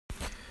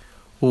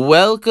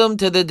Welcome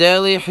to the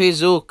Daily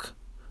Chizuk.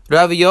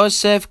 Rav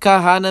Yosef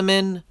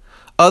Kahaneman,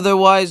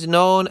 otherwise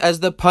known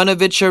as the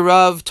Panovitcher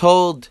Rav,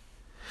 told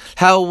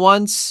how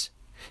once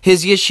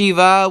his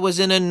yeshiva was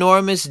in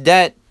enormous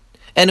debt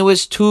and it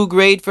was too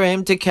great for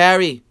him to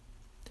carry.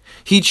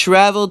 He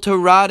traveled to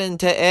Radin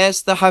to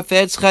ask the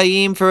Chafetz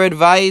Chaim for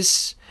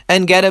advice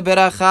and get a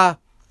beracha.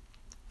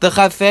 The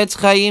Chafetz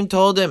Chaim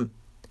told him,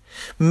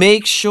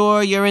 make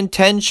sure your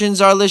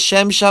intentions are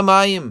l'shem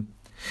shamayim,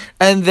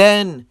 and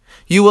then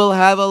you will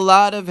have a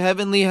lot of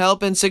heavenly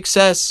help and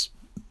success.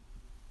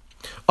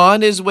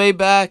 On his way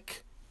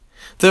back,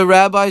 the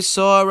rabbi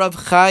saw Rav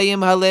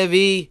Chaim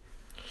Halevi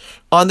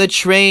on the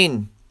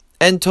train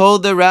and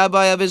told the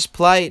rabbi of his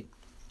plight.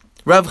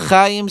 Rav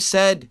Chaim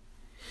said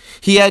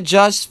he had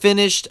just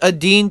finished a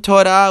Din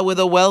Torah with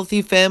a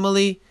wealthy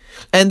family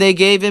and they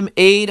gave him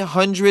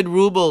 800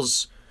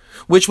 rubles,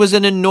 which was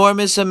an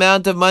enormous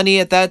amount of money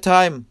at that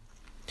time.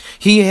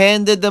 He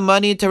handed the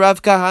money to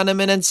Rav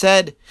Kahaneman and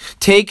said,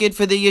 take it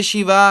for the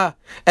yeshiva,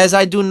 as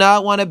I do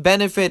not want to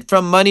benefit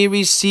from money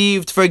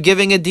received for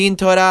giving a Din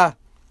Torah.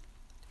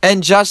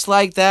 And just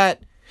like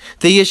that,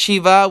 the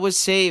yeshiva was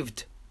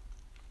saved.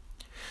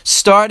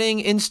 Starting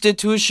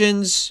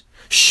institutions,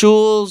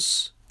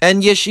 shuls,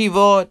 and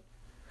yeshivot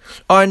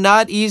are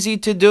not easy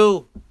to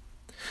do.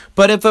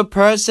 But if a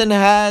person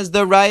has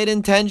the right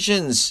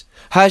intentions,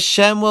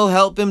 Hashem will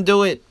help him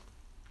do it.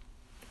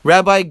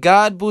 Rabbi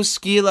Gad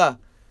Buskila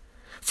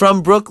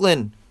from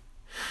Brooklyn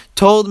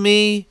told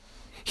me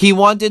he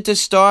wanted to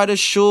start a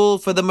shul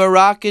for the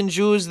Moroccan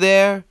Jews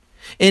there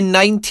in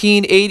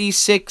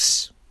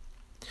 1986.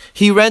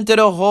 He rented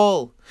a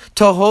hall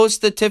to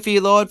host the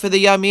Tefillot for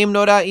the Yamim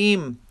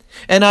Noraim,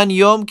 and on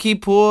Yom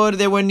Kippur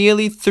there were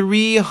nearly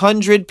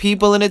 300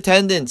 people in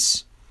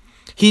attendance.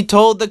 He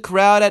told the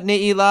crowd at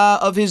Ne'ilah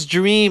of his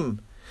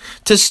dream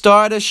to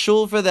start a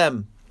shul for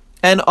them,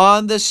 and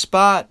on the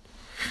spot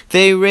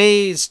they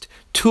raised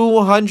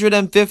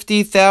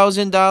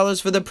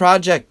 $250,000 for the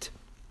project.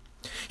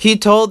 He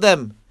told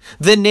them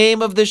the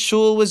name of the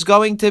shul was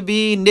going to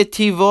be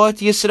Nitivot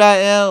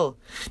Yisrael,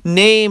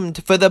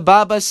 named for the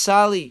Baba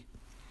Sali,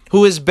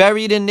 who is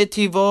buried in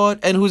Nitivot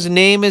and whose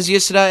name is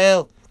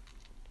Yisrael.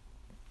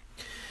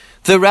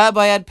 The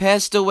rabbi had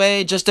passed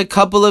away just a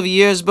couple of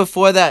years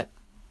before that.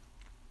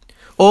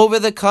 Over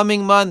the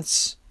coming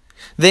months,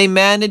 they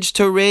managed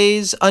to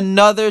raise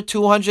another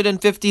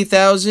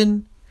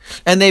 $250,000,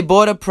 and they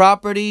bought a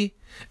property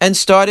and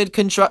started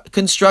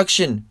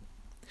construction.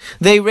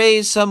 They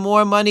raised some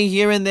more money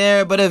here and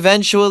there, but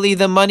eventually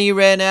the money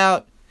ran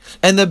out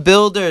and the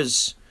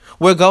builders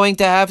were going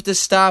to have to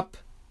stop.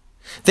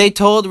 They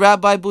told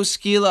Rabbi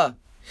Buskila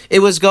it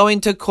was going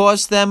to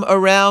cost them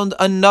around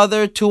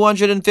another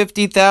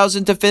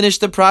 $250,000 to finish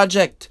the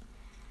project.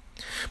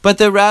 But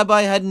the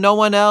rabbi had no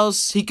one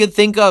else he could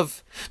think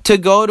of to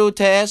go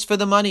to ask for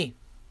the money.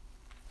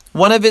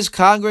 One of his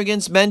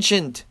congregants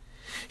mentioned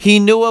he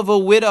knew of a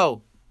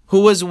widow who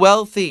was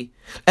wealthy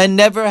and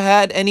never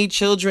had any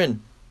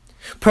children.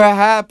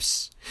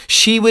 Perhaps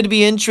she would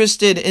be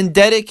interested in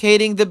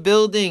dedicating the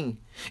building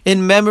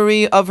in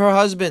memory of her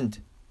husband.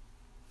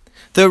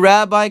 The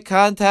rabbi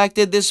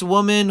contacted this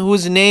woman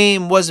whose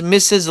name was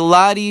Mrs.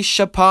 Ladi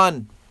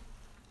Shapan.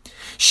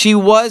 She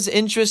was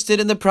interested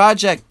in the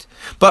project,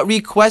 but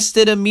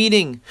requested a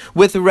meeting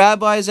with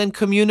rabbis and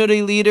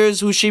community leaders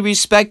who she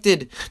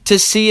respected to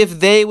see if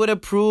they would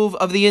approve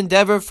of the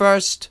endeavor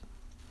first.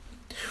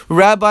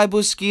 Rabbi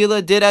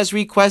Buskila did as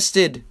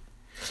requested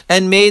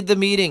and made the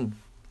meeting.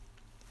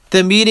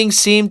 The meeting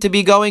seemed to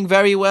be going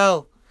very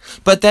well,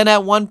 but then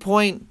at one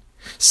point,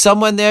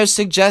 someone there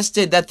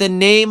suggested that the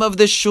name of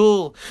the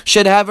shul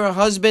should have her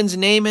husband's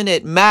name in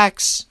it,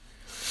 Max,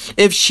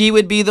 if she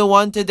would be the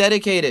one to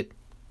dedicate it.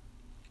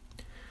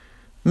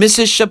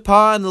 Mrs.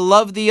 Shapan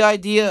loved the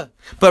idea,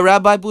 but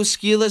Rabbi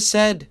Buskila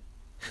said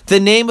the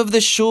name of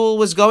the shul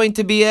was going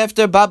to be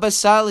after Baba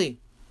Sali,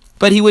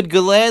 but he would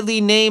gladly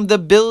name the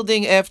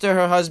building after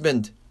her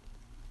husband.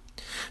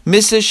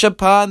 Mrs.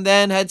 Shapan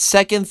then had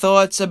second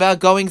thoughts about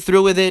going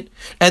through with it,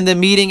 and the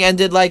meeting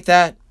ended like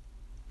that.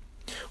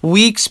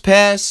 Weeks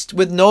passed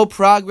with no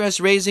progress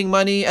raising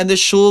money, and the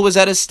shul was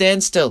at a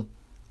standstill.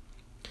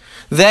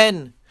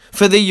 Then,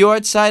 for the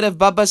yortzeit of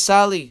Baba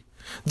Sali,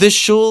 the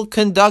shul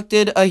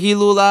conducted a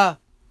hilulah.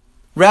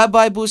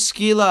 Rabbi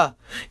Buskila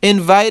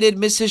invited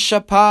Mrs.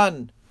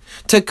 Shapan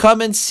to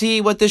come and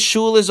see what the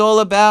shul is all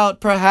about.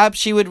 Perhaps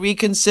she would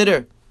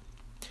reconsider.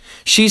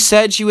 She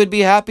said she would be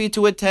happy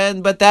to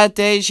attend, but that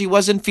day she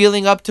wasn't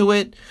feeling up to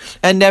it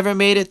and never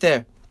made it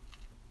there.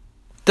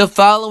 The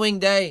following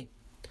day,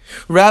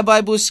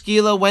 Rabbi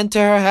Buskila went to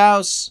her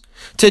house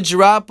to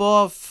drop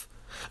off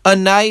a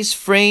nice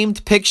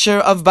framed picture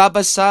of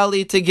Baba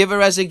Sali to give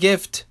her as a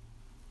gift.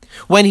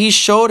 When he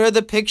showed her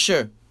the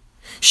picture,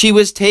 she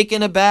was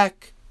taken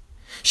aback.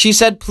 She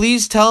said,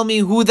 "Please tell me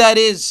who that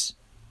is."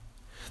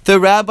 The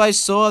rabbi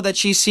saw that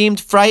she seemed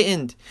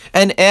frightened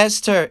and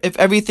asked her if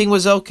everything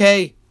was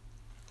okay.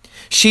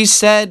 She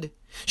said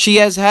She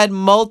has had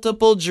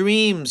multiple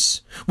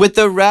dreams with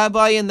the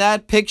rabbi in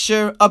that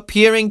picture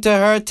appearing to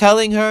her,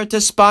 telling her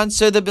to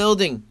sponsor the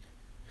building.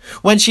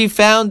 When she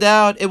found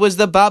out it was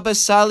the Baba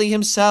Sali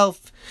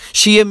himself,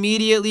 she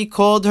immediately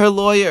called her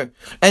lawyer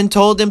and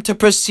told him to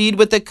proceed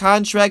with the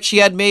contract she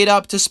had made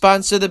up to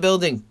sponsor the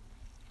building.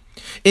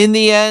 In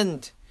the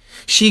end,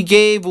 she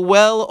gave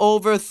well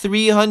over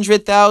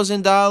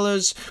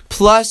 $300,000,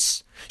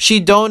 plus she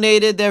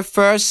donated their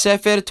first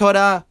Sefer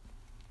Torah.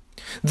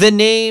 The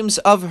names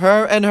of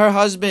her and her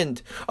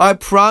husband are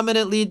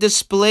prominently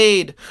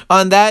displayed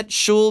on that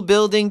shul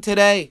building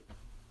today.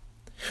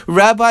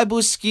 Rabbi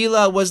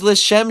Buskila was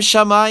L'Shem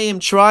Shamayim,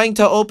 trying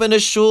to open a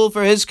shul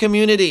for his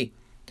community,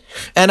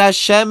 and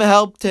Hashem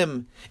helped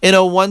him in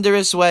a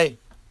wondrous way.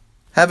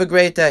 Have a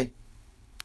great day.